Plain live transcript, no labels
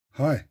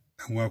Hi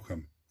and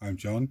welcome. I'm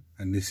John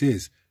and this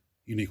is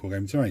Unique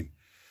Wargaming Terrain.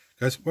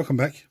 Guys, welcome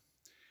back.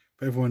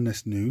 For everyone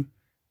that's new,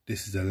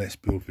 this is a Let's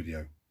Build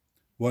video.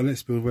 What a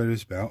Let's Build video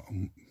is about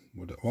and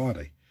what are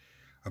they?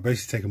 I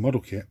basically take a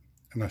model kit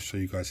and I'll show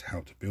you guys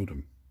how to build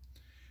them.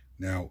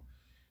 Now,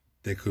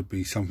 there could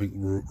be something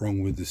wrong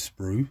with the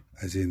sprue,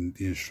 as in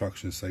the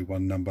instructions say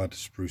one number, the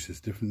sprue says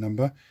a different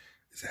number.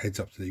 It's a heads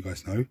up to let you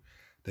guys know.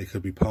 There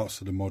could be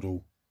parts of the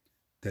model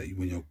that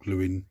when you're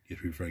gluing, you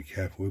have to be very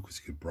careful with because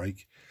it could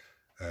break.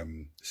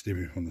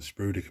 Slipping from the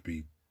sprue, there could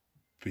be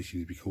things you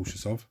need to be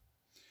cautious of.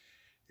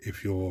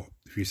 If you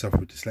suffer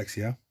with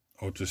dyslexia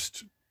or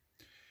just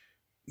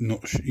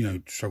not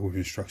struggle with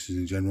instructions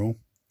in general,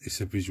 it's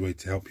a visual way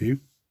to help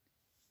you.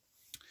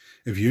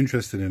 If you're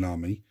interested in an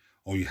army,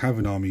 or you have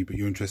an army but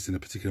you're interested in a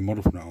particular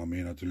model from that army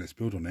and I do Let's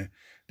Build on it,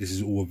 this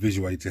is all a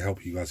visual aid to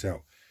help you guys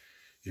out.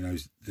 You know,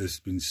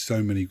 there's been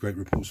so many great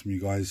reports from you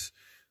guys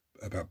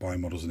about buying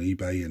models on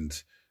eBay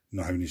and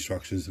not having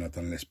instructions, and I've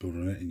done a Let's Build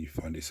on it, and you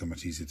find it so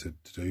much easier to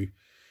do.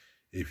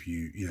 If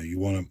you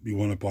want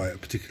to buy a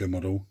particular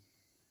model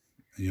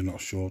and you're not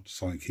sure,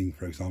 Silent King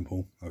for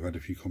example, I've had a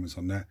few comments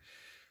on that.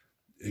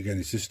 Again,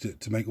 it's just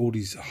to make all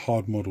these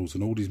hard models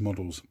and all these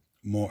models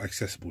more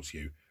accessible to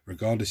you,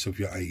 regardless of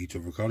your age or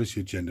regardless of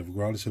your gender,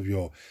 regardless of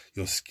your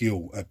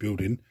skill at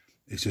building.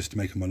 It's just to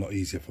make them a lot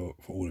easier for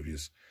all of you.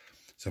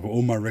 So for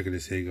all my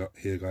regulars here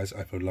guys,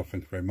 I feel love,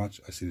 thank you very much.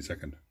 I'll see you in a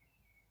second.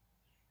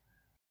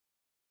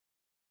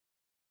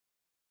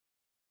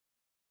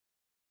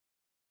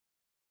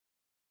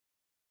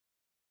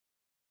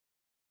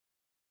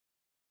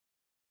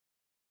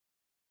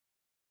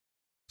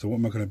 So what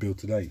am I going to build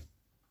today?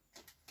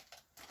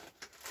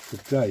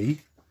 Today,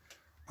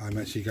 I'm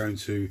actually going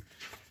to,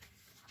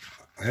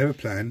 I have a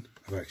plan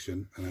of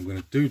action and I'm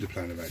going to do the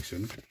plan of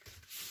action.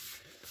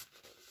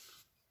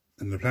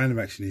 And the plan of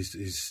action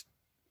is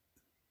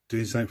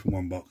doing something from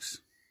one box,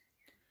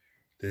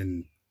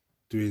 then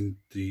doing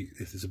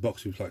if there's a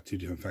box with like 2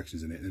 different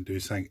factions in it, and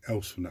doing something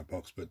else from that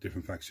box but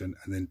different faction,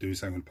 and then doing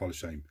something with Pile of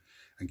Shame.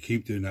 And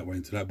keep doing that way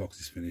until that box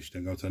is finished,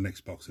 then go to the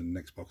next box and the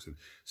next box and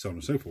so on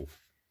and so forth.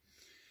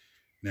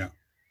 Now,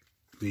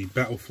 the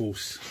Battle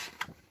Force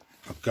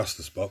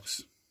Augustus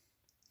box,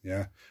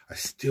 yeah, I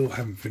still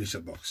haven't finished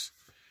that box.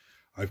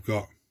 I've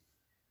got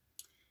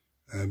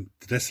the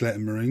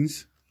Desolation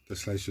Marines,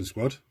 Desolation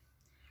Squad,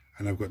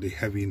 and I've got the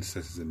Heavy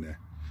Intercessors in there.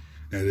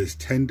 Now, there's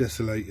 10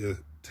 Desolation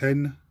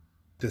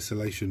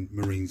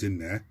Marines in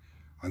there.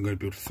 I'm going to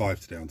build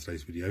 5 today on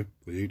today's video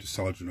for you, the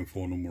Sergeant and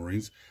 4 normal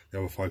Marines. The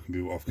other 5 can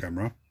be built off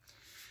camera.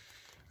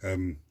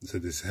 So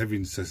there's Heavy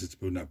Intercessors to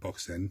build in that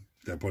box then.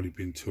 There'll probably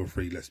been 2 or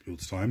 3 Let's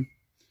Builds time.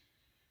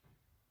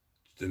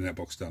 Then that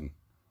box done.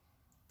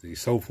 The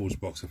Soul Forge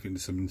box, I think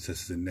there's some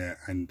Intercessors in there,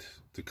 and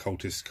the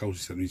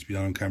Cultists that needs to be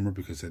done on camera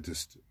because they're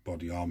just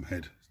body, arm,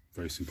 head.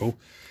 Very simple.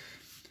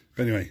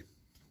 But anyway,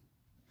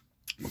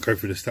 we'll go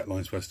through the stat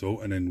lines first of all,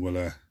 and then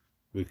we'll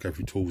go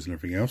through tools and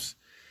everything else.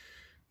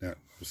 Now,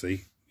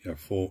 obviously, you have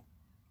 4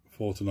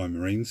 to 9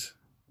 Marines,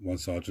 1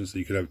 Sergeant, so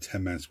you could have a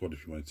 10-man squad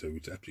if you wanted to,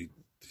 which is absolutely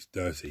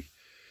dirty.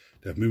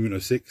 They have movement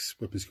of 6,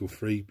 weapon skill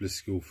 3,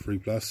 ballistic skill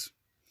 3+,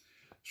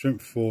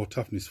 strength 4,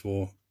 toughness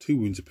 4, 2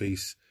 wounds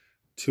apiece,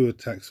 2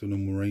 attacks for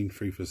normal Marine,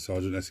 3 for the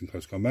Sergeant, that's in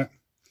close combat.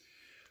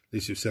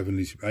 Leadership 7,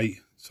 leadership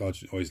 8,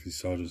 Sergeant, always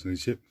Sergeant's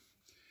leadership.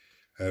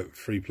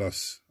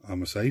 3+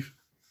 armor save.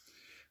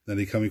 Then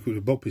they come equipped with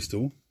a bolt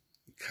pistol,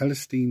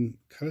 Calistine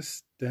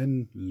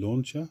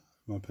launcher,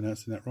 am I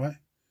pronouncing that right?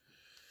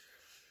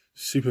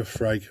 Super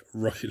frag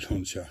rocket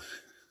launcher,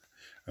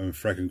 and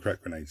frag and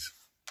crack grenades.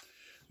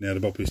 Now the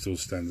bolt pistol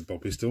is standard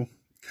bolt pistol.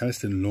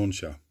 Calistine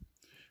launcher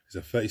is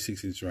a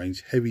 36-inch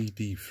range, heavy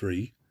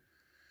D3,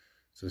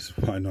 so it's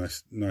quite a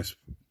nice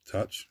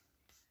touch.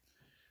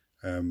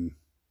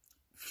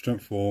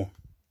 Strength 4,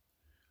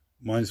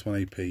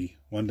 -1 AP,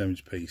 1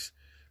 damage piece.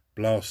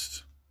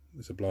 Blast,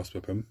 it's a blast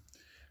weapon.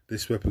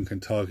 This weapon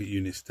can target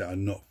units that are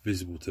not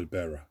visible to the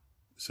bearer.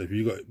 So if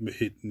you've got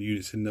hit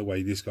units in the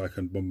way, this guy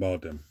can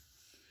bombard them.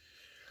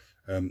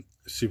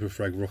 Super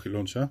frag rocket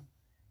launcher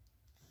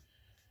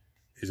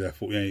is a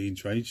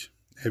 48-inch range,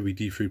 heavy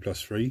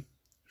D3+3,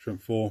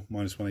 strength 4,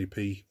 -1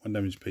 AP, 1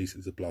 damage piece, and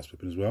it's a blast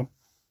weapon as well.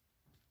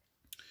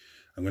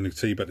 I'm going to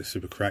tell you about the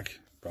super crack,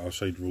 but I'll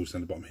show you the rules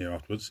down the bottom here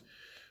afterwards.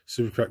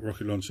 Super crack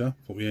rocket launcher,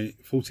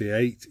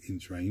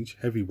 48-inch range,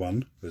 heavy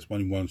 1, there's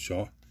 1 in 1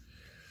 shot,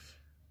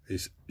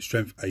 is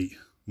strength 8,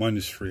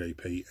 -3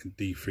 AP, and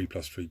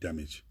D3+3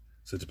 damage.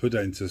 So to put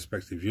that into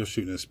perspective, if you're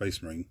shooting at a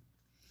Space Marine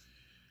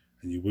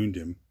and you wound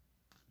him,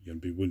 you're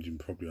going to be wounding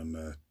probably on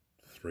the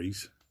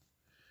 3s.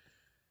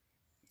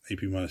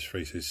 AP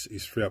 -3, so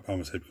his 3 up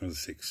armor save becomes a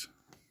 6.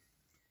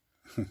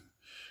 And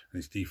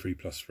it's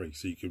D3+3,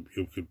 so you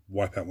could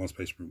wipe out 1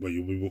 Space Marine. Well,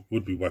 you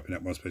would be wiping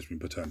out 1 Space Marine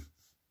per turn,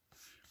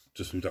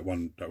 just with that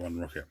one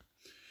rocket.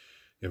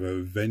 You have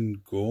a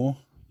Vengor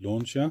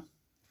launcher,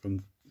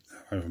 from,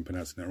 I hope I'm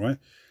pronouncing that right.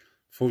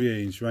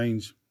 48-inch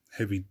range,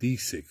 heavy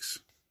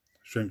D6,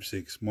 strength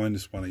 6,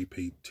 -1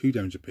 AP, 2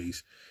 damage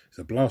apiece. It's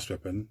a blast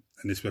weapon,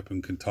 and this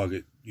weapon can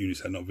target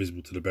units that are not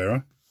visible to the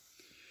bearer.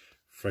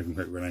 frag and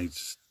crack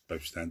grenades,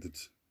 both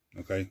standards.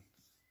 Okay.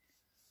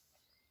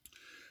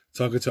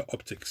 Targeter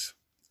optics.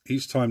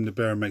 Each time the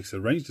bearer makes a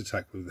ranged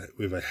attack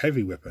with a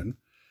heavy weapon,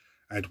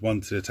 add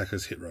 1 to the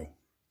attacker's hit roll.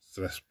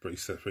 So that's pretty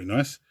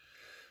nice.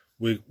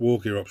 With war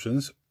gear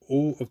options,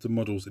 all of the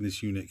models in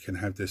this unit can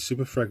have their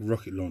Super Frag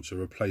rocket launcher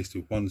replaced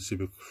with 1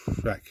 Super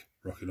Crack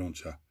rocket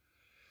launcher.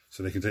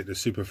 So they can take the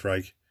Super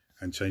Frag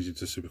and change it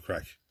to Super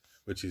Crack,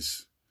 which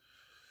is,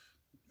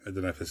 I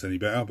don't know if that's any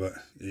better, but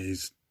it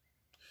is.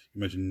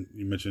 Imagine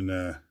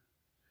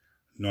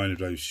 9 of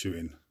those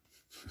shooting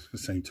the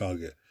same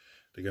target.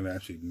 They're going to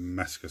absolutely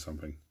massacre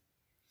something.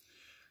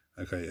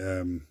 Okay,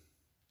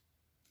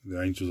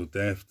 the Angels of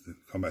Death, the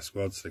combat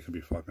squads, they can be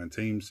 5-man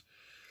teams.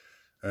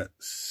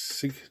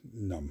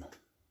 Signum.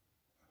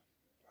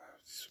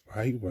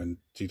 I hate when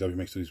GW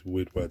makes all these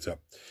weird words up.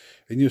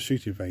 In your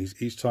shooting phase,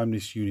 each time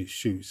this unit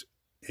shoots,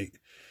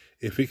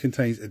 if it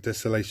contains a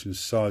Desolation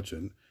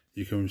Sergeant,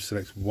 you can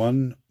select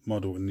 1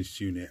 model in this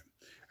unit.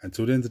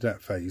 Until the end of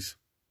that phase,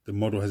 the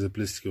model has a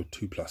ballistic skill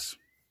 2+.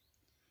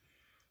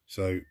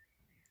 So,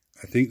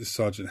 I think the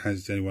Sergeant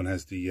has, the only one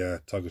has the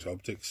target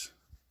optics.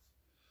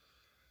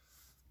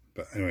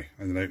 But anyway,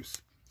 I don't know,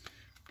 it's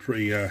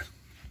pretty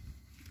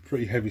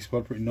heavy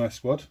squad, pretty nice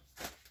squad.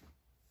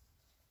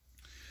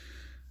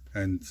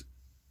 And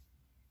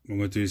what I'm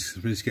going to do is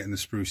finish getting the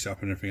spruce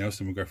up and everything else,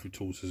 and we'll go through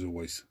tools as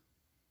always.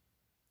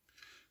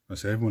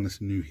 So everyone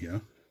that's new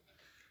here,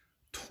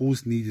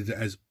 tools needed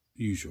as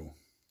usual.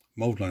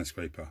 Mold line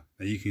scraper.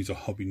 Now you can use a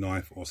hobby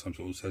knife or some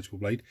sort of surgical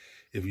blade.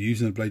 If you're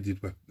using a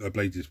bladed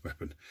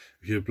weapon,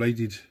 if you're a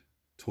bladed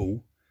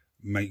tool,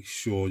 make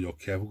sure you're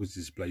careful because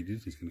it's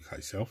bladed, it's going to cut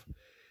itself.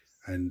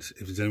 And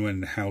if there's anyone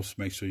in the house,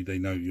 make sure they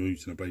know you're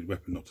using a bladed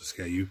weapon, not to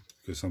scare you,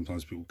 because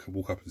sometimes people can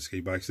walk up and scare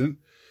you by accident.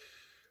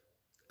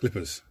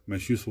 Clippers,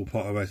 most useful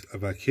part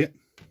of our kit.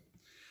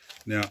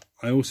 Now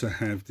I also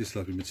have this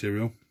lovely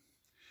material.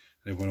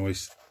 Everyone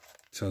always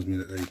tells me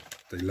that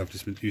they love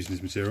using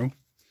this material.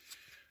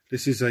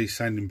 This is a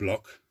sanding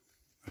block.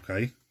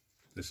 Okay,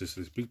 this is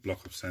this big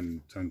block of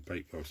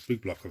sandpaper, a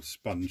big block of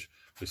sponge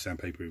with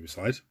sandpaper either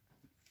side,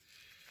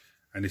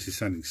 and this is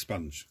sanding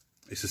sponge.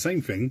 It's the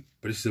same thing,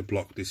 but this is a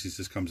block. This is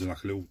just comes in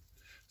like a little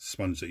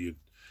sponge that you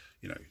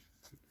know,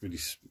 really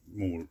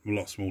small, a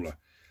lot smaller.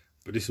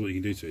 But this is what you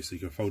can do to it. So you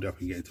can fold it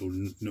up and get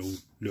into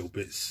little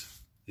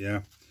bits.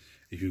 Yeah,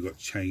 if you've got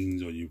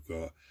chains or you've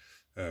got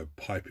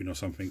piping or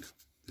something,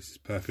 this is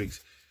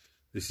perfect.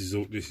 This is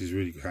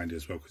really handy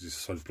as well because it's a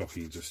solid block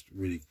and you just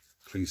really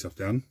clean stuff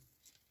down.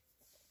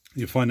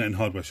 You'll find that in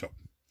hardware shop.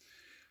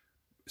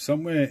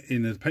 Somewhere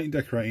in the paint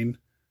decorating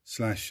 /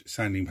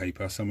 sanding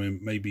paper, somewhere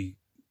maybe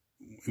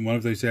in one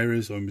of those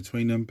areas or in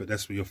between them, but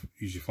that's where you'll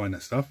usually find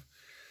that stuff.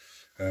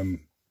 Let's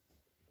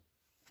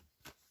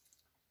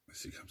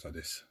see, it comes like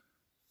this.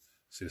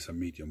 See, it's a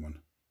medium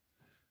one.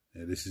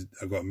 Yeah, this is,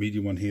 I've got a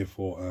medium one here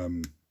for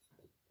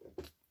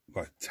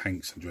like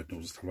tanks and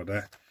dreadnoughts and stuff like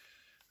that.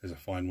 There's a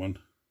fine one.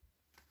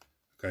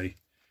 Okay,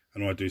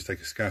 and all I do is take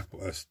a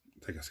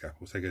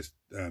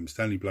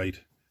Stanley blade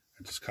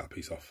and just cut a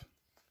piece off.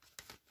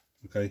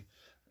 Okay,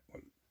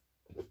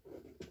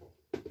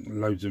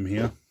 loads of them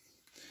here.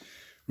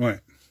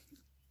 Right,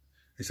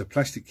 it's a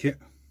plastic kit,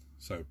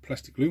 so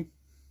plastic glue.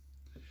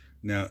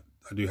 Now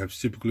I do have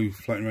super glue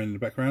floating around in the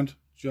background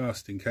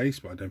just in case,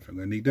 but I don't think I'm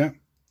going to need that.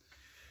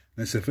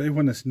 Now, so for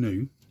everyone that's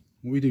new,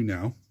 what we do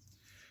now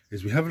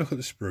is we have a look at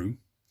the sprue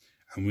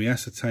and we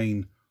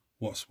ascertain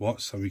what's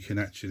what, so we can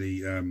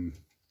actually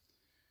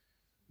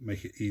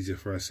make it easier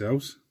for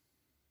ourselves.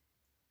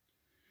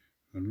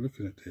 I'm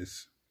looking at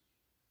this.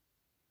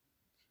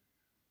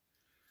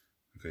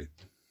 Okay,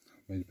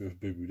 I made a bit of a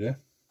boo-boo there.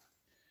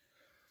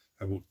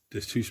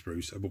 There's 2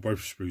 sprues. I bought both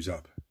sprues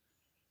up,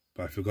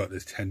 but I forgot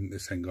there's 10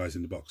 guys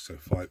in the box, so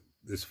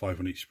there's 5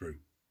 on each sprue.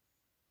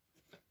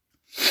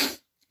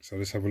 So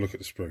let's have a look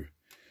at the sprue.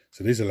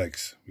 So these are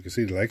legs. We can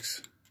see the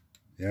legs.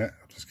 Yeah,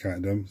 I've just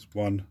counted them. It's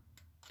 1,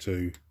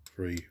 2,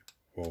 3,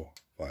 4,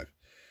 5.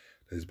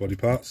 There's body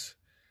parts.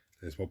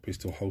 There's more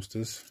pistol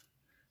holsters.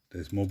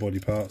 There's more body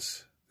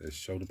parts. There's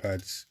shoulder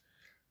pads.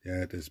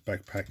 Yeah, there's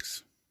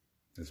backpacks.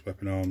 There's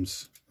weapon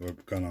arms, or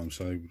gun arms,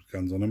 so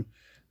guns on them.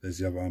 There's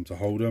the other arm to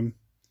hold them.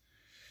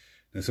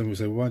 Now some people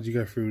say, well, why did you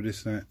go through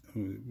this and that?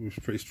 It's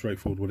pretty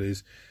straightforward what it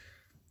is.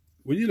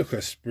 When you look at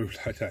a sprue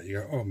like that, you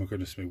go, oh my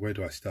goodness me, where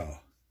do I start?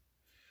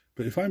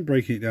 But if I'm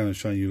breaking it down and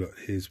showing you, look,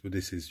 here's what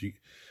this is.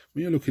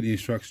 When you look at the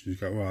instructions, you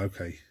go, oh,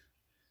 okay,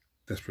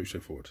 that's pretty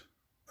straightforward.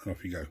 And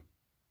off you go.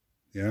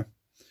 Yeah?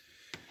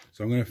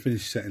 So I'm going to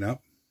finish setting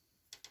up.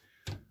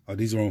 Oh,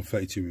 these are on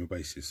 32mm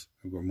bases.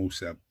 I've got them all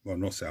set up. Well,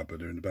 not set up, but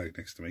they're in the bag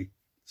next to me.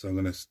 So I'm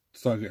going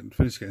to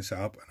finish getting set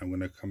up, and I'm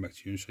going to come back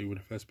to you and show you what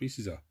the first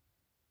pieces are.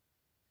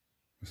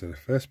 So the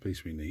first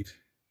piece we need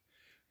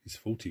is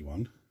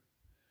 41,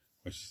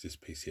 which is this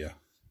piece here.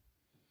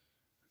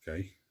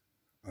 Okay.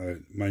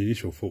 My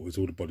initial thought was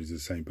all the bodies are the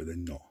same, but they're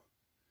not.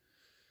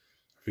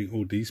 I think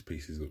all these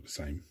pieces look the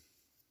same.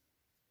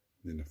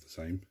 They're not the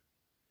same.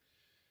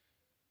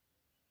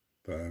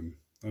 But I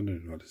don't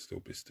know, there's a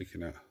little bit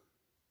sticking out.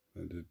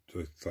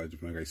 Slightly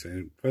different. Okay,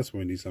 so first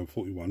one we need number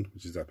 41,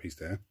 which is that piece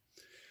there,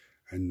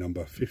 and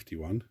number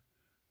 51,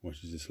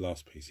 which is this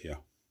last piece here.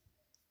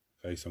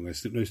 Okay, so I'm going to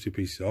snip those two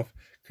pieces off,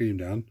 clean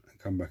them down, and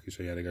come back and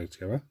show you how they go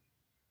together.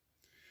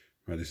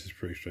 Right, this is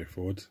pretty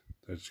straightforward.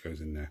 That just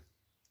goes in there.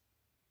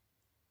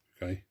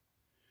 Okay.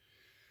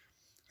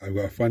 I've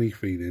got a funny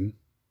feeling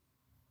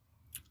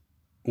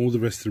all the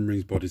rest of the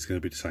ring's body is going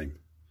to be the same.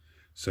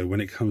 So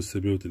when it comes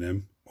to building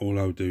them, all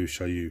I'll do is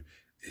show you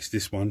it's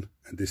this one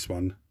and this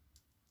one.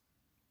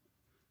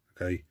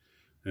 Okay,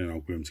 and then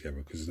I'll glue them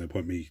together, because there's no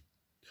point me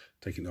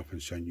taking it off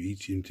and showing you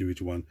each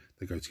individual one.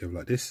 They go together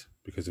like this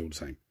because they're all the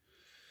same.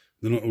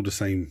 They're not all the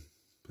same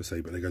per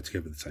se, but they go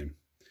together the same.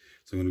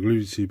 So I'm going to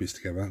glue the two bits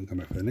together and come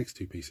back for the next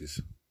two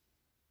pieces.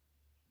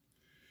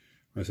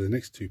 Right, so the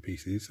next two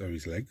pieces are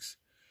his legs,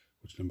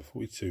 which are number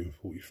 42 and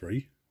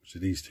 43, which are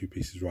these two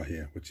pieces right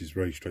here, which is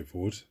very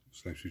straightforward,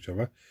 next to each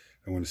other.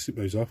 I'm going to snip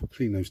those off,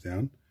 clean those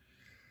down.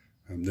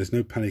 There's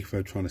no panic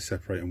for trying to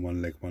separate on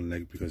one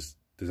leg, because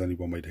there's only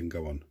one way they can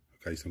go on.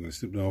 Okay, so I'm going to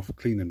snip them off,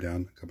 clean them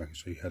down, come back and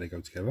show you how they go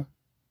together.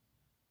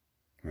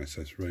 Right,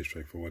 so it's really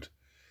straightforward.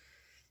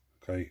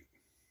 Okay,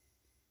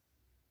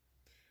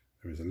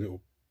 there is a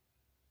little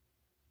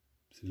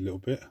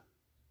bit on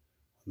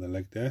the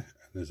leg there,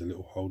 and there's a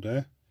little hole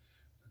there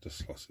that just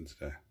slots into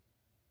there.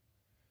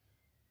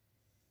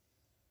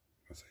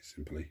 I say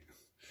simply,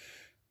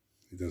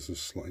 it does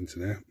just slot into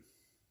there.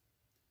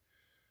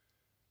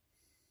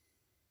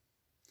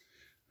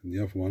 And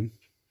the other one,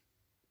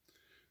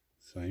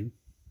 same.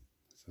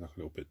 So like a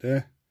little bit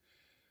there,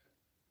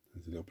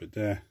 there's a little bit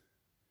there,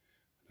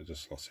 and it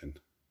just slots in.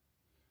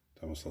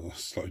 That one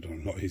slotted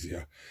on a lot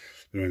easier.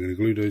 Then I'm going to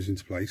glue those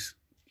into place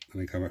and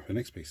then come back for the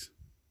next piece.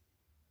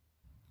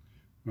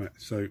 Right,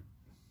 so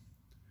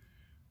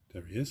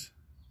there he is.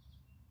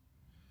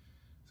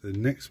 So the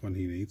next one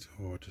he needs,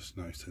 I just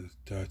noticed a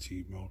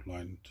dirty mould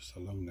line just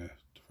along there,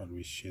 the front of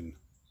his shin.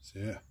 See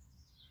it?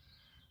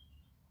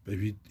 But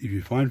if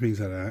you find things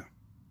like that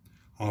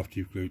after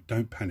you've glued,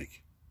 don't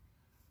panic.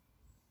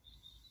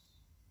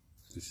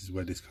 This is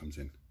where this comes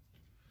in.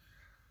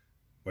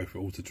 Wait for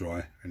it all to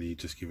dry, and you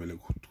just give a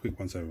little quick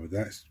once over.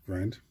 That's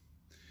grand.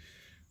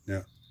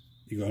 Now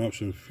you've got an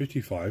option of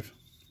 55,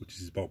 which is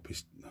his bolt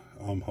pistol,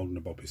 arm holding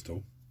the bolt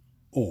pistol,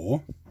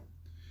 or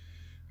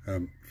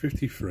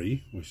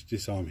 53, which is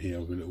this arm here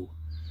with a little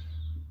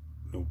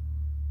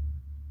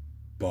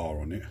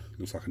bar on it.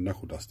 Looks like a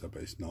knuckle duster,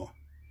 but it's not.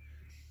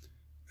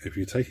 If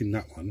you're taking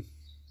that one,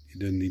 you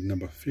then need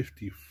number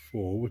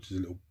 54, which is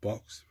a little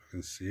box, if I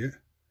can see it.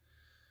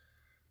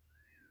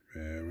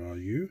 Where are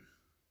you?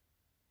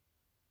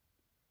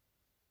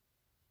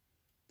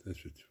 There's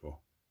 54.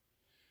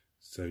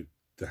 So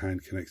the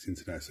hand connects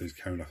into that, so he's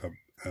carrying like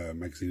a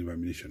magazine of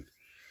ammunition.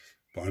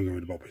 But I'm going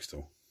with the bolt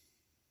pistol.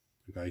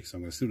 Okay, so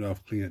I'm going to snip it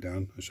off, clean it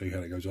down, and show you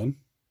how that goes on.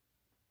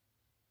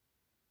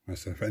 Right,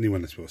 so for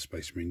anyone that's got a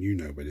Space Marine, you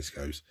know where this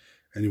goes.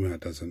 Anyone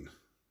that doesn't,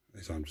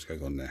 his arm just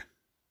goes on there.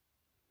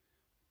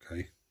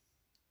 Okay.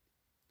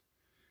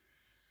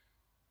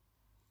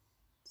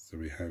 So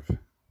we have the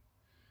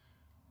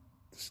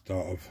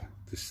start of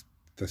this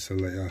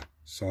Desolator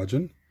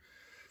Sergeant.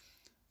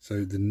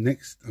 So the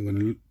next, I'm going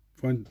to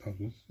find,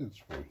 I'm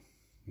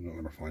not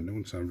going to find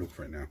it, so I'm looking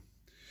for it now.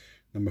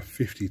 Number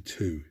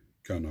 52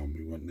 gun arm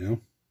we want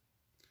now,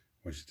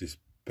 which is this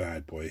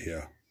bad boy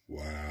here.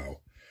 Wow.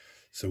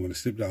 So I'm going to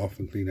snip that off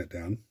and clean that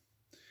down.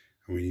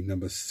 And we need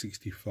number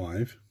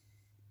 65,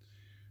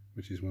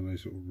 which is one of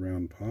those little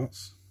round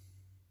parts.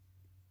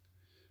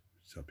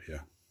 It's up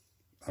here.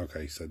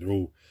 Okay, so they're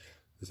all,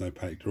 there's no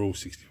panic, they're all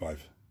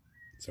 65.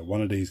 So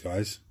one of these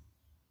guys,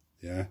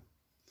 yeah,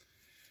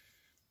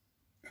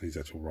 and his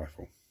actual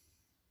rifle,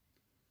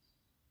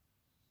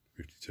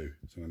 52. So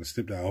I'm going to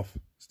snip that off,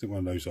 snip one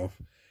of those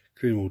off,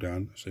 clean them all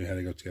down, show you how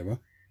they go together.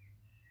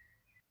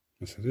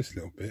 And so this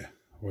little bit,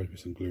 I've already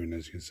put some glue in,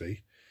 as you can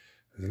see.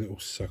 There's a little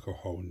circle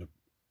hole in the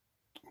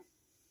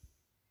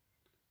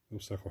and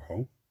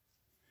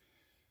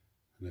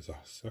there's a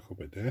circle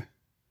bit there.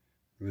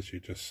 It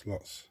literally just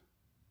slots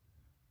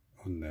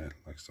on there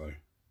like so.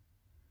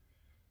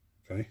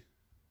 Okay.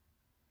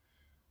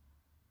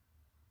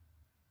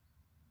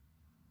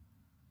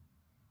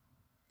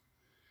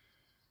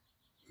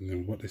 And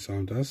then what this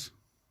arm does,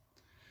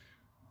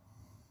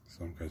 this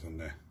arm goes on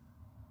there.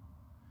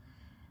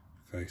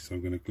 Okay, so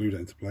I'm going to glue that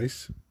into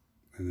place,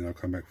 and then I'll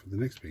come back for the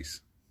next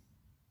piece.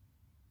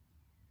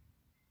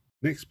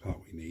 Next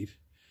part we need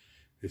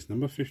is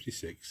number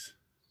 56,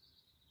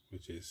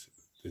 which is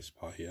this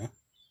part here.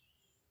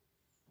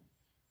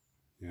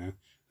 Yeah,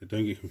 but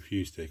don't get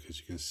confused here, because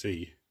you can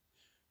see,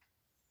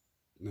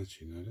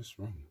 actually no, that's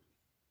wrong.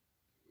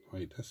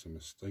 Wait, that's a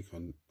mistake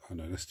on, oh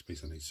no, that's the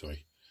piece I need,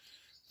 sorry.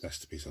 That's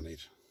the piece I need.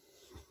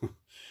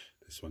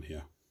 This one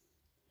here.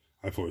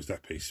 I thought it was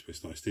that piece, but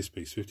it's not. It's this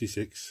piece,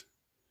 56,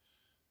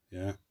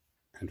 yeah,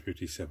 and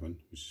 57,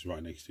 which is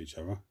right next to each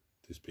other.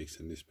 This piece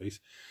and this piece.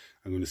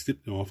 I'm going to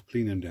snip them off,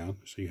 clean them down,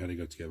 show you how they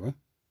go together.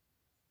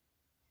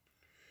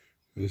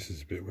 And this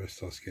is a bit where it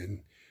starts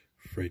getting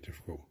very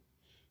difficult.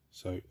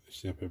 So,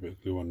 see, I put a bit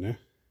of glue on there.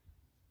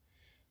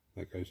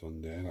 That goes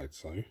on there like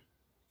so.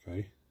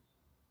 Okay.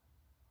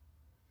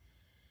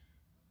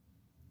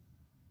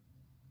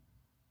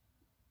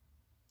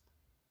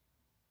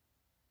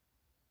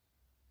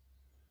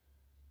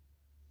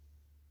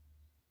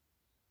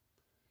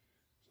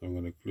 So I'm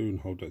going to glue and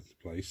hold that to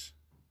place.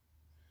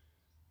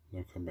 And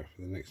I'll come back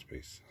for the next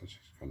piece. I'll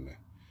just come there.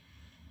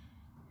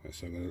 Right,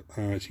 so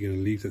I'm actually going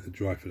to leave that to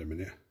dry for a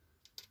minute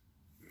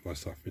before I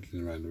start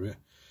fiddling around a bit.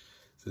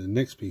 So the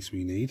next piece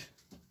we need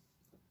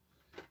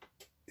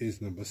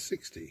is number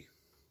 60,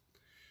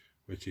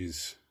 which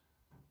is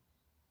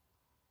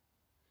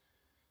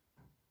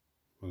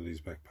one of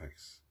these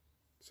backpacks.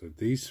 So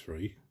these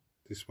three,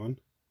 this one,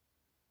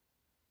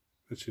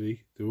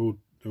 actually they're all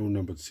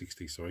numbered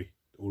 60. Sorry,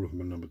 all of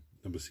them are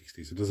number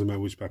 60. So it doesn't matter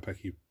which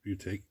backpack you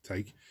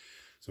take.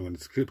 So I'm going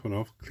to clip one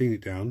off, clean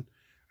it down,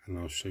 and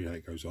I'll show you how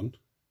it goes on.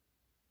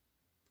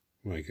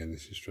 Right, again,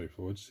 this is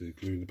straightforward. So you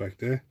glue in the back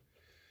there.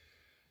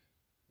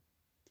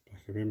 The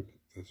back of him,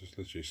 that just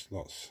literally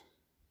slots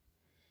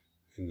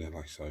in there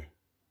like so.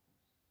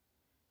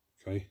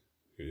 Okay,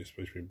 get your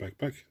Space Marine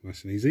backpack,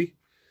 nice and easy.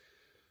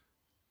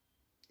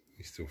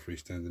 He's still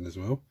freestanding as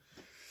well.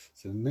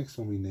 So the next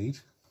one we need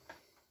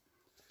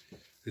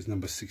is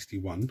number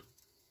 61,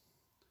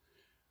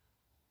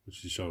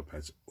 which is shoulder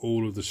pads.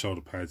 All of the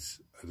shoulder pads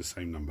are the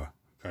same number.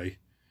 Okay,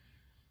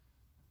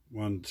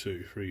 1,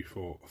 2, 3,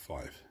 4,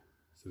 5.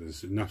 So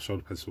there's enough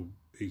shoulder pads for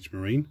each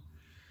Marine.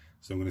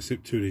 So I'm going to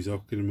snip 2 of these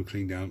off, get them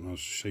cleaned down, and I'll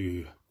show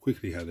you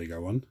quickly how they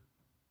go on.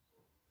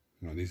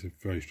 Right, these are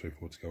very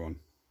straightforward to go on.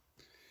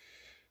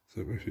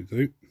 So what we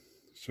do,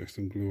 chuck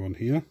some glue on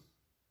here.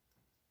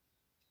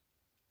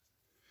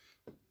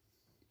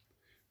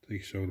 Take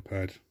your shoulder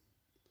pad,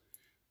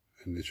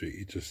 and literally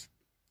it just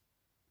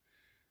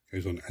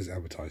goes on as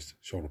advertised,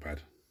 shoulder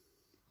pad.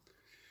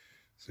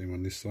 Same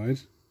on this side.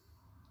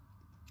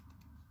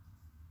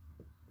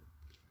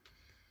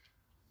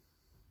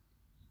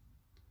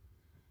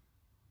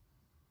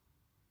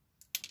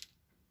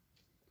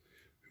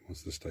 It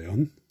wants to stay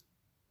on.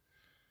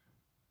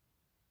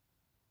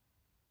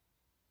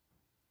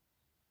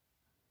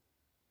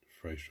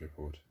 Very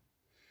straightforward.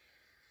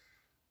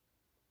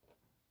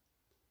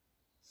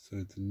 So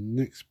the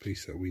next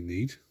piece that we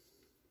need,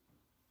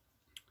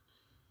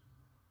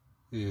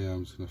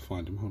 I'm just going to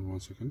find them, hold on 1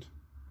 second.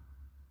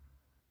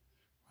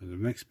 And the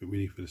next bit we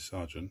need for the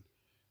sergeant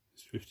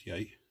is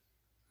 58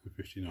 and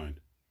 59.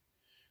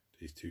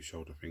 These 2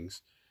 shoulder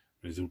things.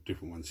 There's all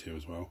different ones here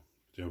as well.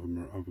 The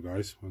other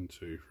guys, 1,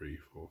 2, 3,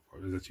 4,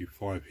 5. There's actually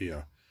 5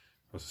 here,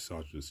 plus the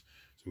sergeants.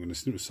 So I'm going to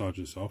snip the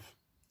sergeants off,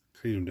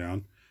 clean them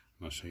down,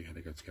 and I'll show you how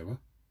they go together.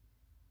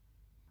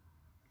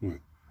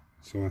 Right,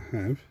 so I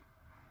have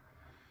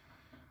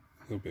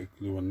a little bit of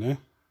glue on there.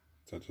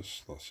 That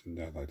just slots in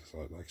there like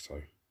so.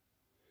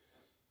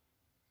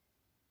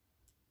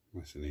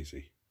 Nice and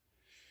easy.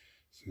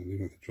 So I'm going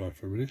to leave it to dry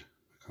for a minute.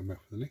 I'll come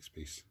back for the next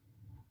piece.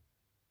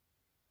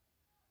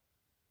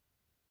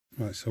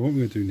 Right, so what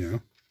we're going to do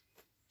now,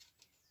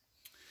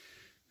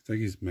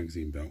 take his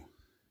magazine belt.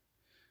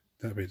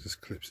 That bit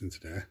just clips into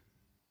there,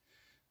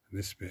 and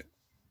this bit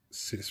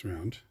sits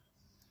around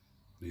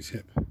on his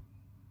hip,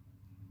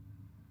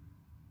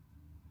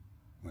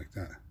 like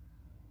that.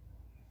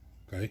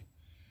 Okay,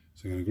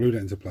 so I'm going to glue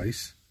that into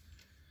place,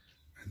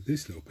 and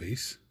this little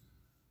piece,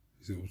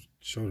 this little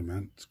shoulder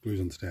mount, glues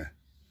onto there.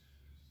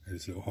 And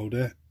this little hole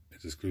there,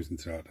 it just glues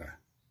into out there.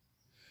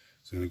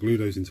 So I'm going to glue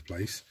those into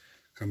place,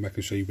 come back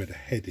and show you where the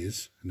head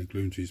is, and then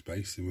glue into his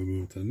base, and we'll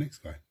move on to the next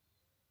guy.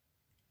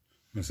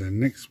 So the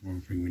next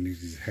one thing we need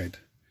is his head,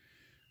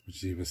 which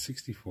is either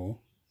 64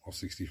 or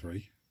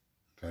 63.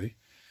 Okay,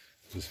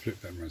 just flip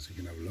that around so you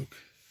can have a look.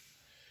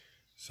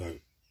 So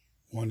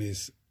one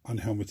is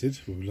unhelmeted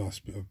with a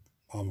last bit of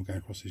armour going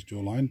across his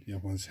jawline. The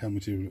other one's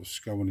helmeted with a little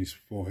skull on his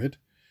forehead,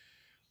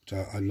 which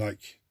I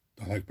like.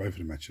 I like both of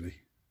them actually.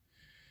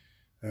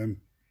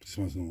 This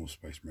one's a normal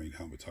Space Marine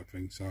helmet type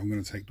thing. So I'm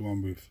going to take the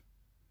one with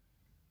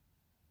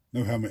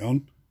no helmet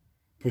on,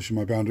 pushing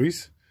my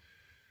boundaries,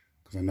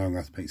 because I know I'm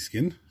going to have to paint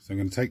skin. So I'm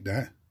going to take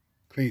that,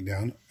 clean it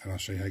down, and I'll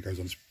show you how it goes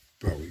on.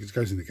 Well, it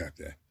goes in the gap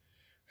there,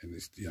 and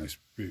it's, you know,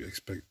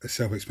 it's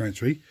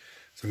self-explanatory.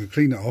 So I'm going to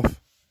clean that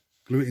off,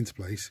 glue it into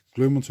place,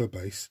 glue them onto a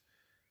base,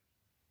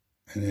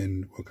 and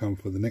then we'll come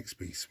for the next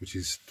piece, which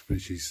is to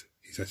finish his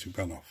actual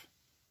gun off.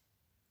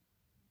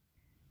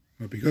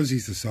 But because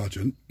he's the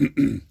sergeant,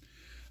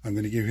 I'm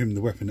going to give him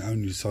the weapon that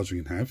only the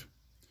sergeant can have.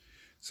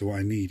 So what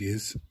I need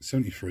is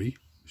 73,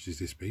 which is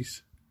this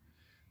piece,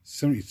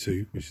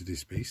 72, which is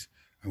this piece.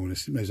 I want to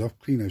snip those off,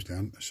 clean those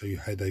down, and show you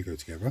how they go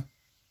together.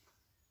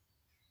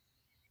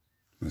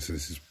 So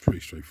this is pretty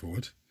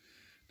straightforward.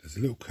 There's a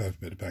little curved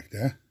bit at the back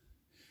there.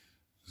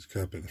 There's a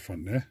curved bit at the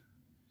front there.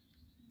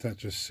 That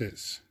just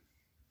sits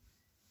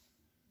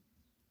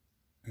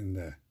in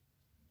there.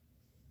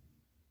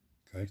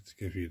 Okay, to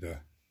give you the...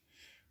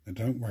 Now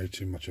don't worry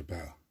too much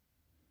about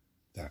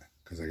that,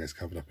 because that gets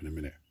covered up in a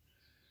minute.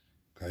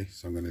 Okay,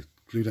 so I'm going to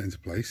glue that into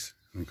place,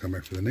 and I'll come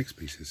back for the next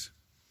pieces.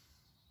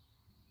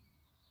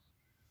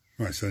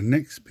 Right, so the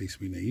next piece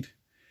we need,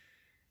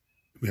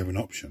 we have an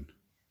option.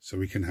 So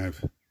we can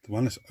have the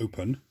one that's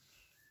open,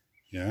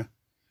 yeah,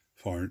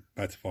 about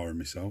to fire a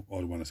missile,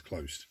 or the one that's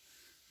closed.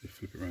 So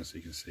flip it around so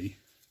you can see.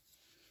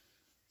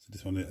 So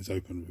this one is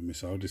open with a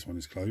missile, this one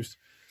is closed.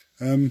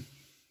 I don't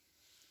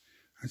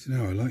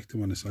know, I like the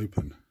one that's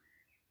open.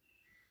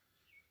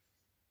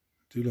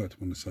 I do like the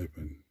one that's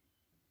open.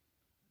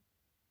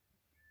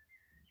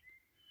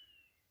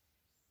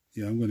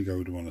 Yeah, I'm going to go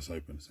with the one that's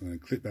open. So I'm going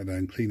to clip that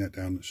down, clean that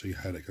down, and show you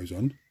how that goes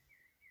on.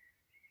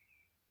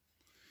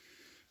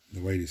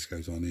 The way this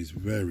goes on is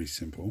very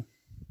simple.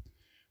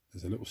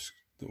 There's a little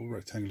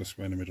rectangular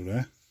square in the middle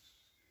there.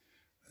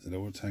 There's a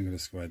little rectangular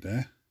square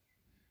there.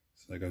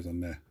 So that goes on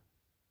there,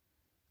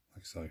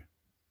 like so.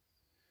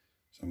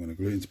 So I'm going to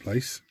glue it into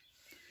place,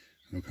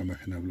 and I'll come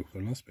back and have a look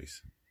at the last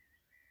piece.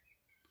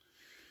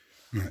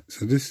 Right,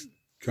 so this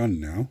gun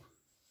now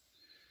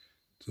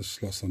just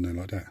slots on there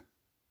like that.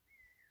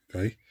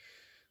 Okay,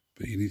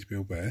 but you need to be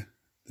aware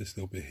this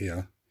little bit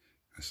here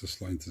has to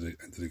slot into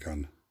the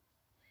gun.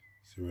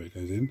 See where it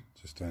goes in?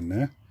 Just down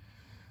there.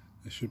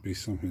 It should be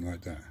something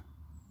like that.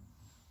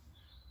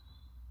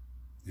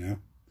 Yeah.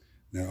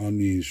 Now on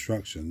the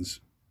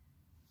instructions,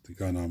 the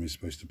gun arm is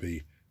supposed to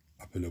be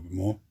up a little bit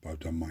more, but I've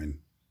done mine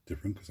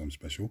different because I'm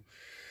special.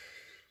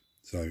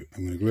 So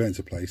I'm going to glue it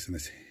into place, and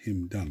it's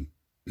him done.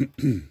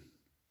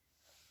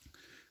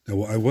 Now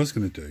what I was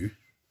going to do,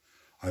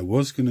 I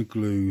was going to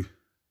glue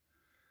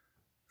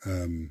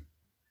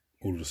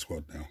all of the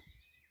squad now.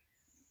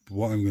 But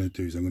what I'm going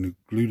to do is I'm going to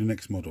glue the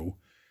next model,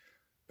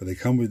 but they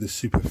come with the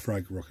Super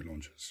Frag rocket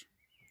launchers.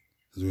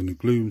 So we're going to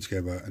glue them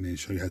together and then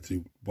show you how to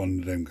do one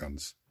of them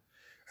guns.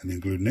 And then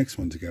glue the next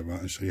one together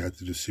and show you how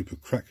to do Super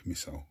Crack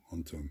missile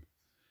onto them.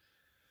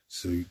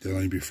 So there'll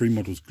only be 3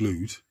 models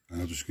glued,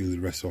 and I'll just glue the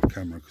rest off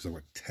camera because I've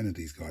got 10 of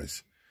these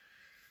guys.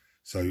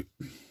 So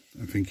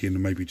I'm thinking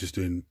of maybe just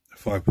doing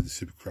 5 with the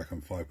Super Crack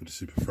and 5 with the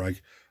Super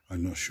Frag.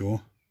 I'm not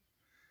sure.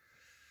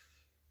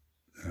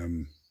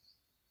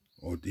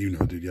 Or even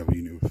if I do the other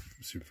unit with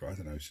Super Frag, I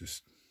don't know. It's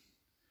just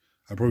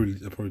I'll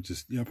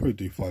probably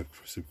do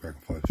 5 Super Crack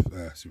and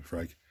 5 Super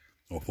Frag,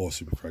 or 4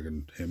 Super Frag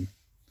and him.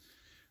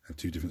 Have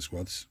 2 different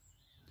squads.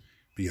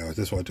 But yeah,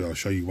 that's what I'll do. I'll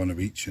show you one of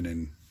each, and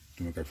then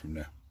we'll go from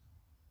there.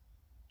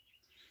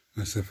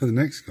 And so for the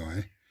next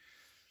guy,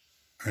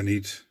 I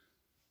need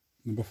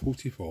number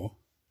 44,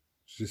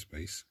 which is this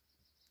piece,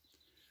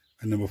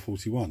 and number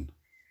 41,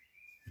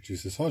 which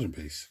is the sergeant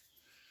piece.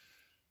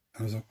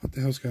 And I was like, what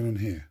the hell's going on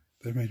here?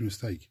 They've made a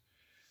mistake.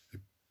 It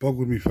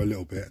boggled me for a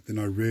little bit. Then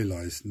I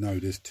realised, no,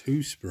 there's 2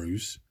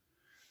 sprues,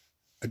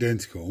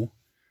 identical.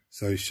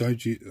 So I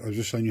was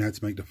just showing you how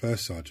to make the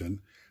first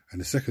sergeant,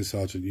 and the second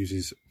sergeant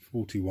uses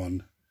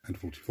 41 and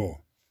 44.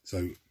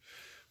 So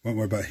won't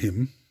worry about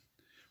him.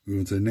 We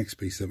move on to the next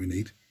piece that we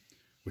need,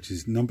 which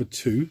is number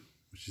 2,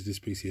 which is this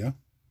piece here,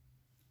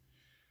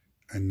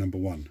 and number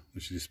 1,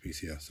 which is this piece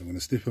here. So I'm going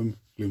to stiff them,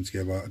 glue them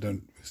together. I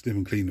don't stiff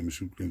and clean them, I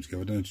should glue them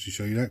together. I don't need to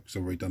show you that because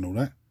I've already done all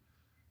that.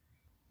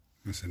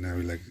 And so now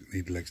we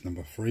need the legs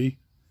number 3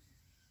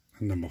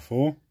 and number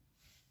 4.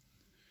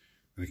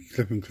 And you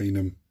clip and clean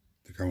them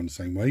to go on the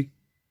same way.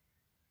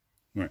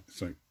 Right,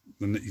 so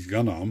his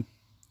gun arm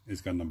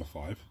is gun number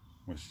 5,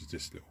 which is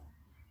this little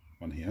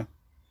one here.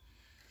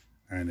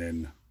 And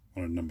then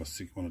one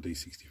of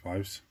these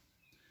 65s.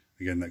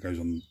 Again, that goes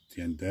on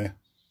the end there,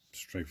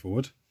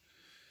 straightforward.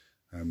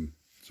 So I'm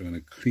going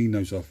to clean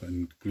those off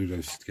and glue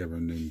those together,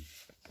 and then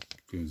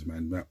glue them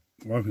in. But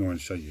one thing I want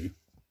to show you,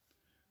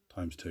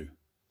 ×2.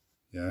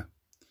 Yeah.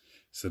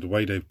 So the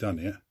way they've done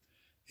it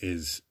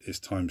is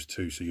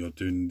 ×2. So you're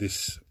doing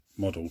this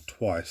model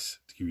twice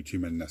to give you 2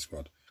 men in that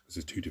squad, because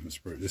there's 2 different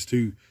sprues. There's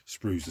 2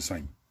 sprues the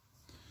same.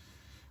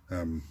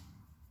 And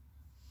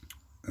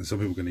some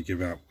people are going to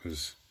give out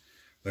because,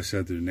 let's say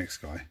I do the next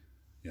guy,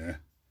 yeah.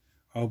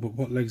 Oh, but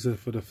what legs are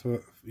for the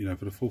for the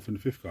 4th and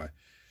the 5th guy?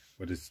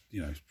 But it's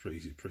it's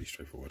pretty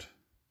straightforward,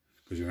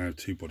 because you're going to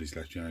have 2 bodies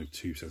left. You're going to have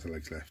 2 sets of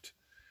legs left.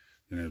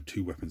 You're going to have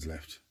 2 weapons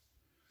left.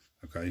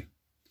 Okay.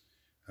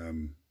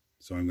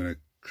 So I'm going to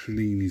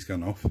clean his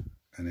gun off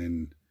and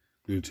then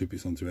glue the 2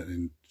 bits onto it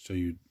and show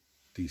you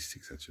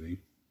D6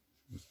 actually.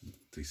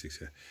 D6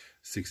 here.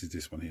 6 is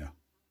this one here.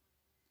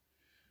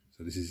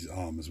 So this is his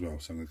arm as well.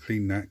 So I'm going to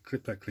clean that,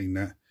 clip that, clean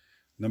that.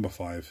 Number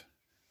 5.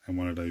 And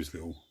one of these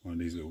little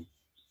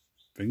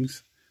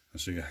things. I'll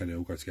show you how they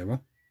all go together.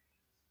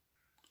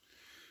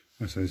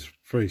 So it's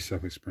very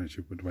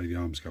self-explanatory with the way the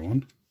arms go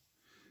on.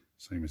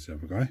 Same as the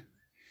other guy.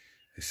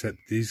 Except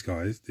this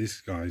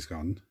guy's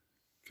gun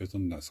goes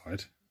on that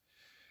side.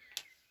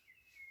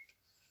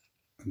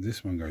 And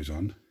this one goes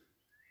on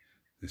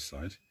this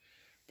side.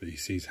 But you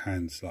see his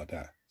hands like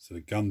that. So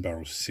the gun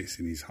barrel sits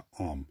in his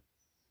arm.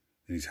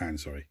 In his hand,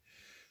 sorry.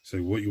 So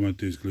what you want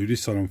to do is glue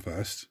this side on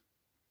first.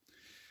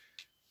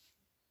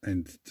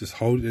 And just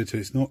hold it until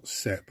it's not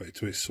set, but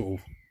until it sort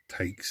of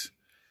takes.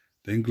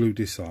 Then glue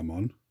this arm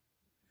on.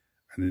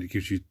 And then it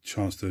gives you a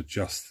chance to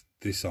adjust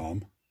this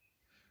arm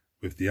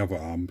with the other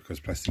arm, because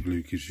plastic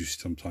glue gives you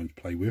some time to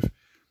play with.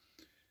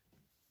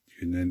 You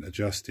can then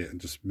adjust it and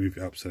just move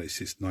it up so that it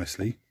sits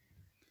nicely.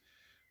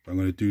 But I'm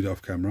going to do that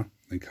off camera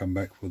and come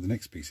back for the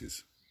next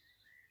pieces.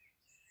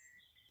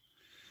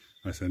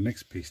 Right, so the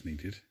next piece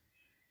needed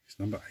is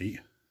number 8, which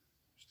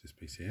is this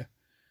piece here,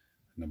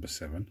 and number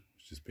 7,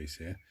 which is this piece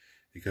here.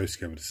 It goes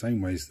together the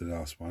same way as the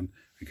last one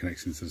and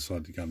connects into the side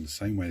of the gun the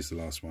same way as the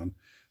last one.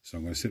 So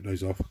I'm going to snip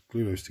those off,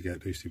 glue those together,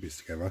 those two bits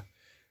together,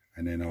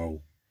 and then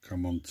I'll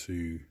come on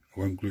to, I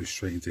won't glue it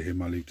straight into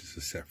him, I'll leave this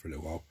as set for a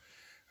little while,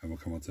 and we'll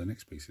come on to the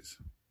next pieces.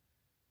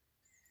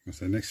 And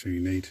so the next thing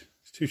you need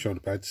is 2 shoulder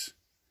pads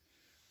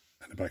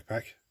and a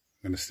backpack.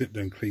 I'm going to snip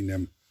them, clean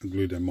them, and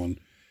glue them on.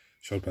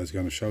 Shoulder pads go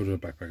on the shoulder,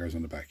 backpack goes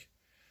on the back.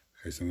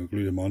 Okay, so I'm going to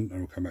glue them on, and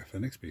we'll come back for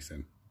the next piece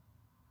then.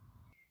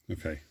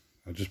 Okay,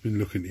 I've just been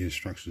looking at the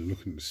instructions,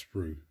 looking at the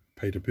sprue.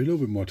 Paid a little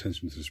bit more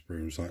attention to the sprue,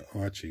 and was like,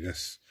 oh, actually,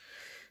 that's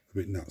a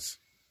bit nuts.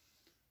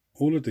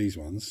 All of these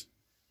ones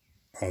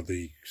are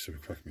the super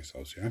crack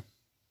missiles, yeah?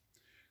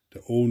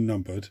 They're all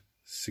numbered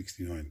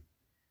 69.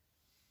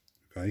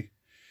 Okay,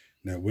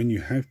 now when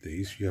you have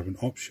these, you have an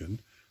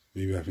option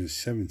where you have in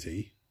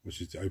 70, which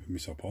is the open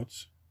missile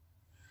pods,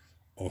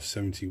 or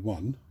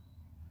 71,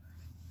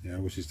 yeah,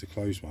 which is the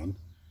closed one,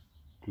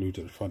 glued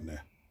at the front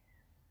there.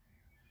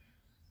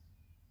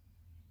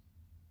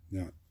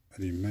 Now,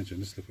 I'd imagine,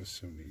 let's look at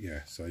 70,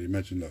 yeah, so you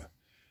imagine, look,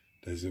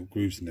 there's little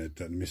grooves in there that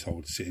the missile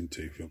would sit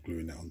into if you're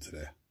gluing that onto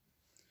there.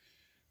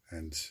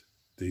 And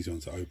these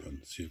ones are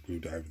open, so you've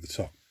glued it over the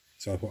top.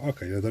 So I thought,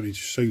 okay, I don't need to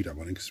show you that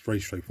one because it's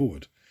very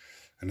straightforward.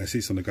 And it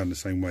sits on the gun the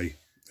same way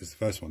as the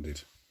first one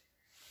did.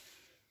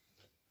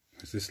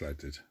 As this lad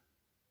did.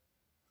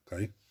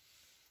 Okay.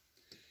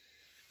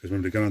 Because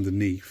remember, the gun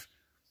underneath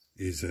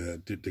is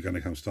the gun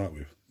they come start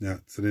with. Now,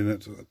 so then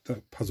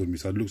that puzzled me,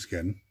 so I looked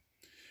again.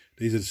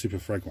 These are the super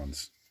frag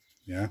ones.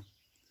 Yeah.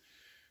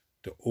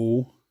 They're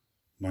all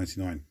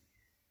 99.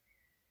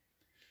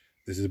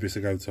 This is the bits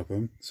that go over the top of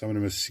them. Some of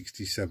them are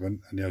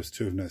 67 and the other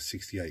 2 of them are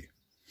 68.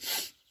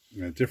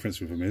 You know, the difference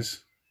with them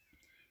is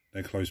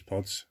they're closed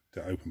pods,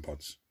 they're open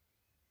pods.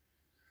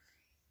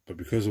 But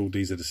because all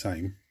these are the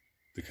same,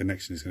 the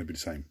connection is going to be the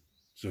same.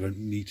 So I don't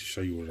need to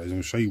show you all of those. I'm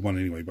going to show you one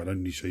anyway, but I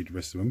don't need to show you the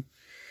rest of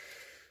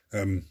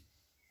them.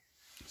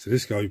 So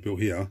this guy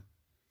built here,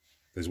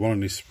 there's one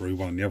on this sprue,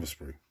 one on the other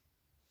sprue.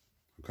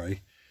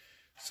 Okay,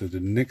 so the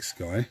next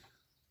guy,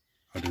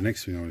 the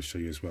next thing I want to show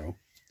you as well,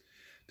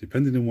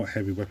 depending on what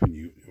heavy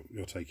weapon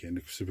you're taking,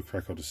 the super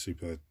crack or the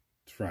super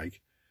frag,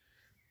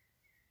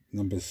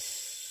 number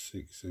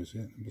 6, is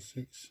it? Number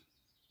 6?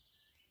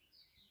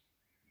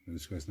 And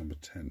this guy's number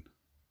 10.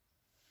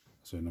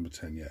 So number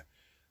 10, yeah.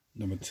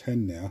 Number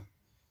 10 now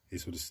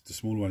is for the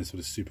smaller one is for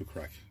the super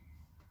crack.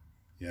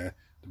 Yeah,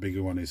 the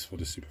bigger one is for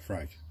the super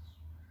frag.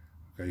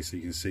 Okay, so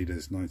you can see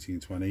there's 19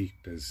 and 20,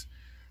 there's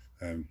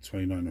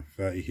 29 and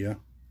 30 here.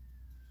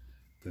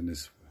 Then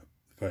there's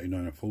 39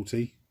 and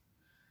 40,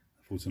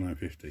 49 and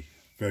 50.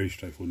 Very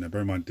straightforward. Now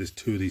bear in mind there's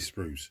 2 of these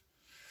sprues.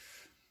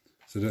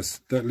 So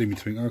that leads me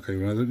to think, okay,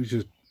 well I'm going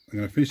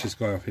to finish this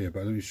guy off here,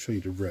 but I don't need to show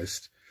you the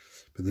rest.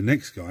 But the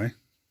next guy,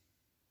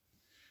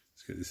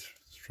 let's get this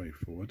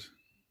straightforward,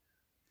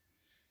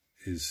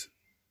 is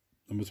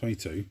number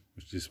 22,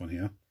 which is this one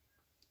here,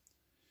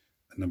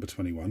 and number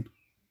 21.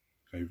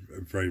 Okay,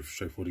 very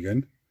straightforward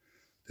again.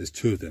 There's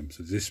 2 of them,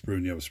 so this sprue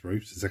and the other sprue,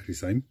 it's exactly the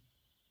same.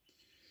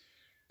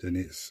 Then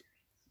it's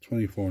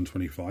 24 and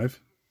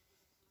 25.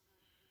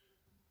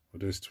 Well,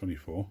 there's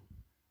 24.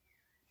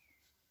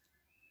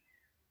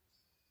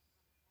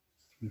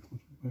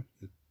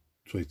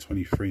 24,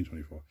 23 and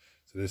 24.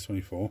 So there's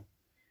 24.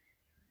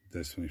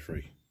 There's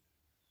 23.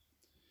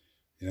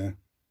 Yeah.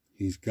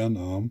 His gun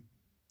arm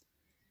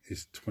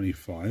is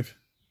 25,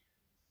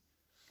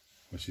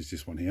 which is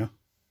this one here.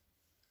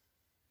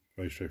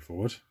 Very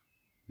straightforward.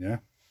 Yeah.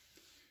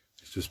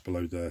 It's just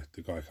below the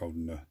guy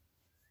holding the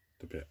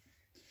bit.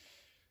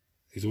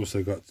 He's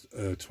also got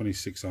a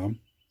 26 arm,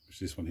 which is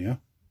this one here.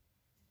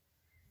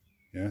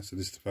 Yeah, so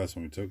this is the first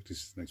one we took. This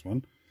is the next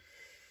one.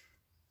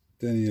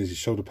 Then he has his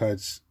shoulder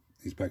pads,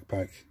 his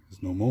backpack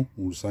is normal,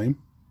 all the same.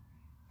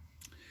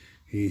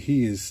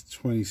 He is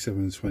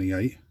 27 and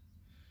 28,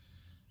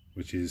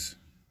 which is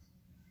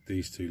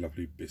these 2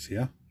 lovely bits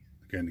here.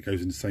 Again, it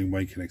goes in the same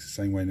way, connects the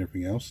same way and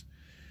everything else.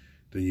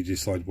 Then you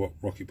decide what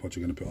rocket pod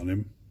you're going to put on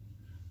him.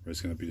 Whether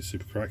it's going to be the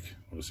super crack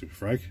or the super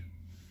frag.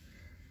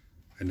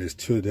 And there's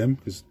 2 of them,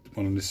 because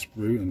one on this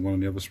sprue and one on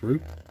the other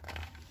sprue.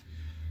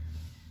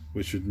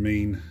 Which would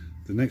mean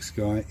the next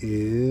guy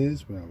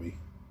is, where are we?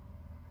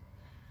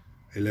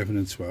 11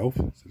 and 12.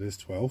 So there's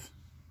 12.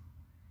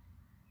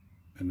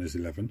 And there's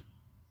 11.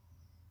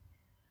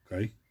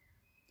 Okay.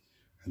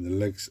 And the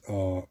legs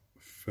are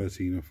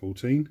 13 and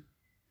 14.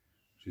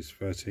 Which is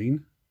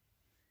 13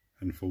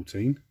 and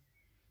 14.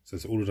 So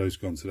that's all of those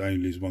gone. So there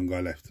only leaves one guy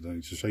left. I don't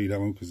need to show you that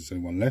one because there's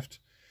only one left.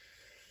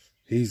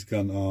 His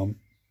gun arm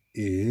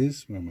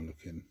is, where am I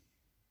looking?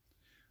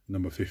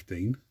 Number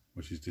 15,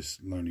 which is this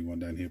lonely one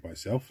down here by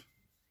itself.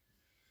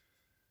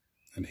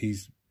 And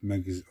his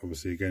mag is,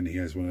 obviously, again, he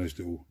has one of those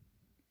little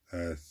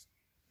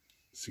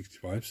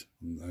 65s.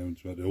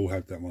 But they all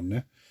have that one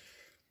there.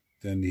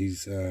 Then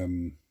he's,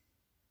 and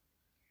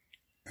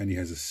he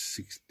has a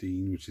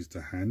 16, which is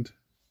the hand.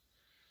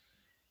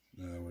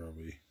 Where are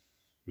we?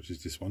 Which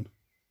is this one.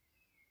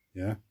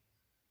 Yeah.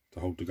 to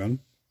hold the gun.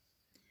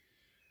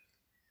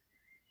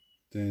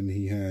 Then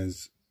he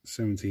has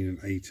 17 and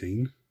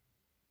 18,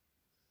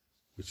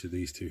 which are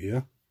these two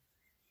here.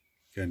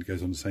 Again,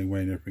 goes on the same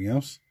way and everything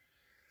else.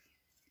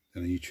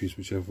 And then you choose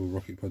whichever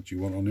rocket pod you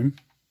want on him.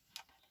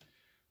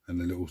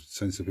 And the little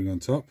sensor thing on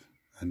top.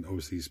 And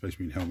obviously the Space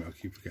Marine helmet, I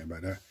keep forgetting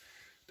about that.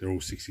 They're all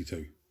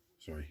 62.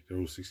 Sorry, they're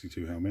all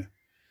 62 helmet.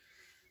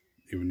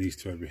 Even these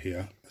two over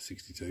here are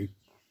 62.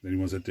 The only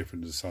ones that are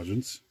different are the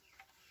sergeants.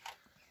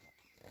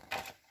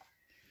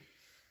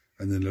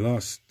 And then the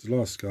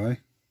last guy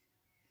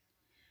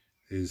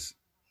is...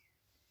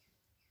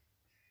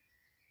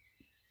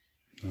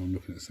 Oh, I'm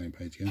looking at the same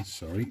page again,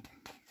 sorry.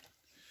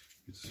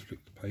 You just flip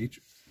the page.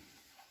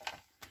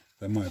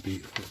 That might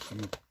be...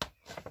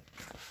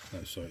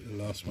 No, sorry,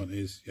 the last one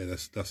is... Yeah,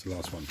 that's the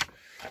last one.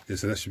 Yeah,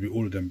 so that should be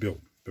all of them built.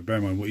 But bear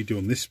in mind, what you do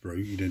on this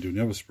sprue, you don't do on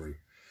the other sprue.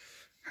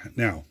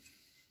 Now,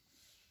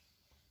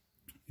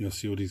 you'll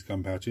see all these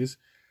gun pouches.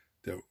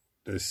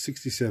 There's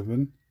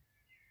 67,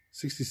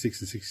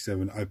 66 and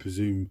 67. I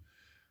presume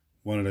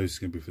one of those is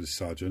going to be for the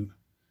sergeant.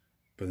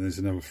 But then there's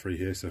another 3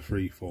 here, so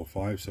 3, 4,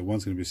 5. So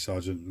one's going to be a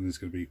sergeant and there's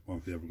going to be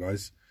one for the other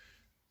guys.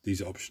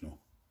 These are optional.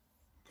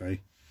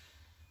 Okay.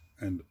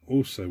 And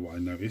also what I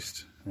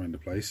noticed around the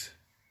place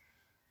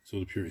is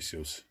all the purity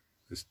seals.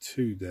 There's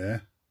 2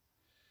 there.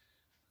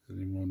 There's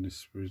any more on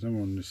this sprue? There's no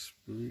more on this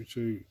sprue.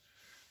 2.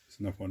 There's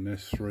another one.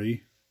 There's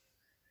 3.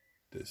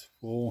 There's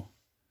 4.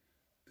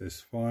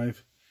 There's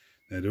 5.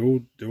 Now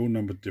they're all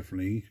numbered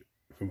differently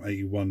from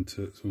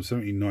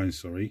 79,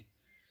 sorry,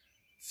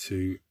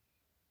 to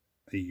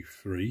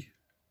 83.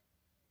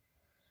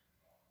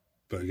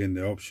 But again,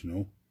 they're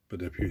optional. But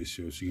they're purity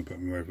seals, so you can put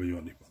them wherever you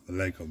want. On the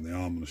leg, on the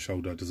arm, on the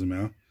shoulder, it doesn't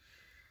matter.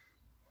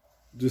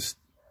 Just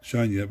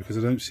showing you that because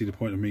I don't see the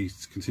point of me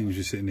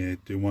continuously sitting here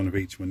doing one of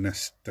each when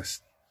that's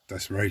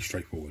very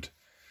straightforward.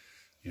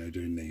 You know,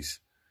 doing these.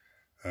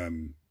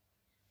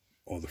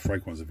 Or the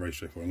frag ones are very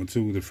straightforward. I'm going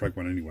to do the frag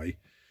one anyway,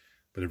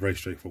 but they're very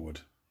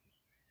straightforward.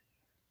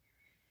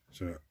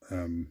 So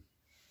I'm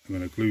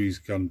going to glue his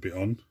gun bit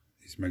on,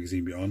 his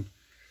magazine bit on,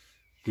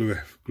 glue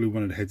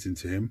one of the heads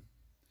into him,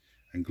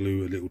 and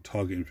glue a little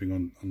targeting thing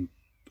on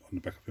the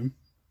back of him.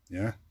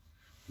 Yeah,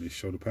 on his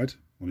shoulder pad,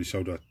 on his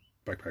shoulder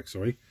backpack,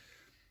 sorry.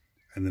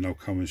 And then I'll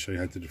come and show you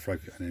how to do the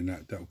frag, and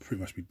then that'll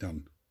pretty much be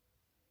done.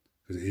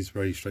 Because it is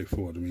very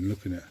straightforward. I mean,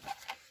 looking at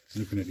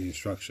the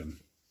instruction,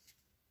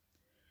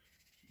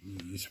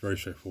 it's very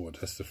straightforward.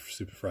 That's the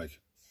super frag.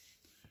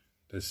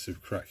 There's super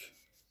crack.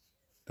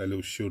 That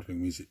little shield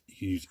thing means you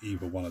can use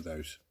either one of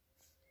those.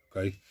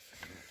 Okay.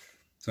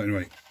 So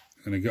anyway,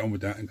 I'm going to get on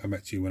with that and come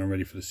back to you when I'm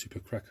ready for the super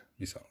crack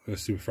missile,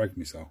 super frag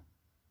missile.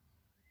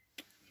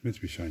 I'm meant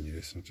to be showing you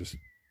this. I'll just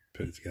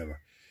put it together.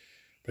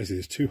 Basically,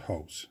 there's 2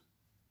 holes.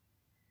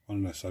 One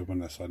on that side, one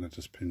on that side, and that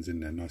just pins in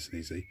there, nice and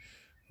easy.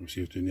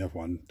 Obviously, if you're doing the other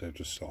one, they'll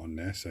just slot on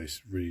there, so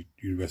it's really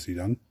universally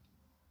done.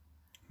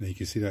 Now you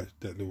can see that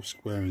little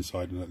square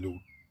inside and that little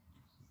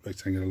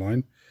rectangular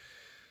line.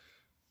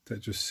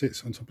 That just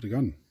sits on top of the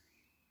gun.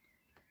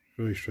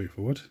 Very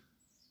straightforward.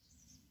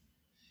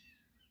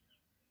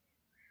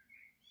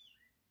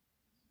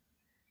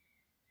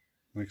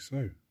 Like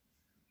so.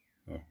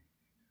 Oh,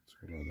 it's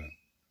all like that.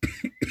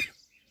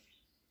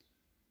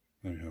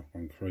 There we have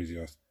one crazy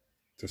ass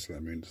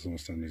Desolation Marine doesn't want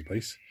to stand on his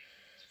base.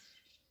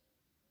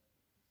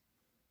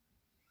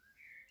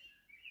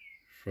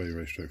 Very,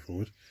 very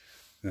straightforward.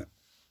 Now,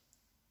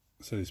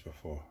 I said this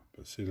before,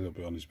 but see a little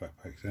bit on his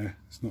backpack there.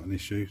 It's not an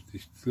issue.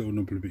 This little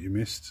number bit you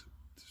missed,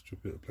 just drop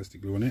a bit of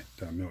plastic glue on it,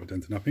 don't melt it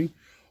down to nothing.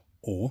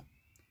 Or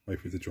wait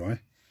for it to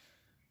dry.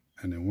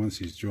 And then once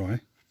he's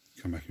dry,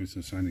 come back with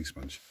some sanding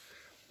sponge.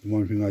 The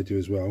one thing I do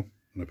as well,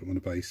 when I put him on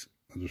the base,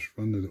 I just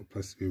run the little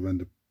plastic glue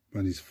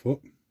around his foot.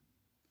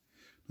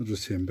 Not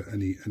just him, but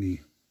any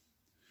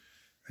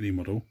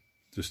model,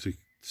 just to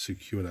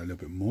secure that a little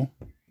bit more.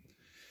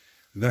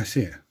 That's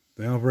it.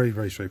 They are very,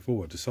 very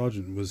straightforward. The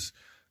sergeant was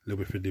a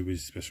little bit fiddly with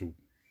his special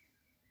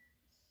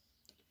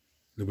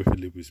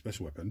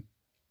weapon.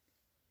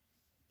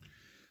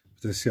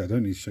 But that's it. I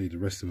don't need to show you the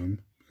rest of them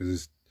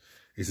because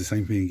it's the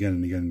same thing again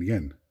and again and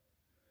again.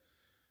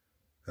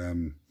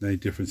 The only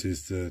difference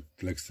is the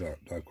legs that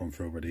I've gone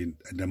through already, and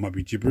there might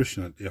be gibberish.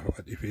 And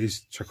if it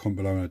is, check comment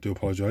below, and I do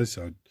apologise.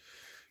 So,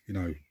 you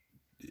know,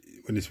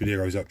 when this video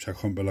goes up, check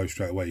comment below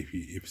straight away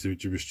if it's a bit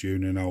gibberish to you,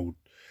 and then I'll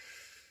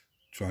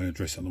try and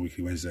address it on the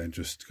weekly Wednesday and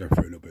just go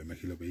through it a little bit and make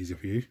it a little bit easier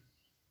for you.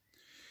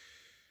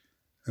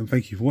 And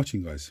thank you for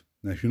watching, guys.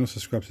 Now, if you're not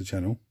subscribed to the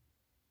channel,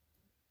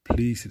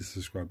 please hit the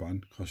subscribe button.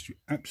 It costs you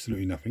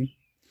absolutely nothing,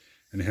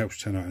 and it helps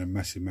the channel out in a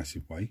massive,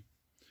 massive way.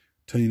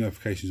 Turn your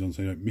notifications on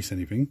so you don't miss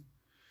anything.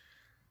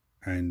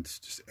 And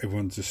just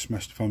everyone just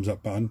smash the thumbs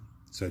up button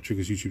so it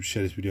triggers YouTube to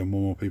share this video with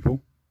more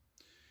people.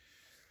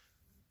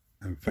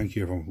 And thank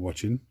you everyone for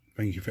watching.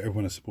 Thank you for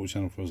everyone that supports the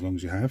channel for as long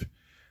as you have.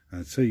 And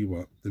I'll tell you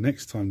what, the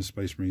next time the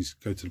Space Marines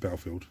go to the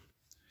battlefield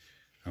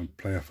and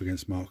play off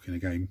against Mark in a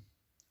game,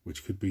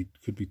 which could be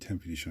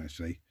 10th edition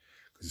actually,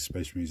 because the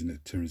Space Marines and the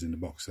Tyranids in the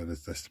box, so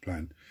that's the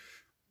plan.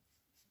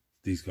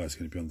 These guys are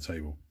going to be on the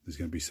table. There's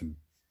going to be some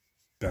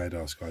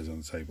badass guys on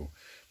the table.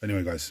 But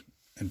anyway, guys,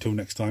 until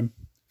next time,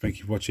 thank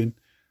you for watching.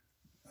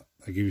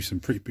 I'll give you some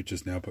pretty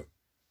pictures now, but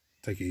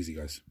take it easy,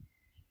 guys.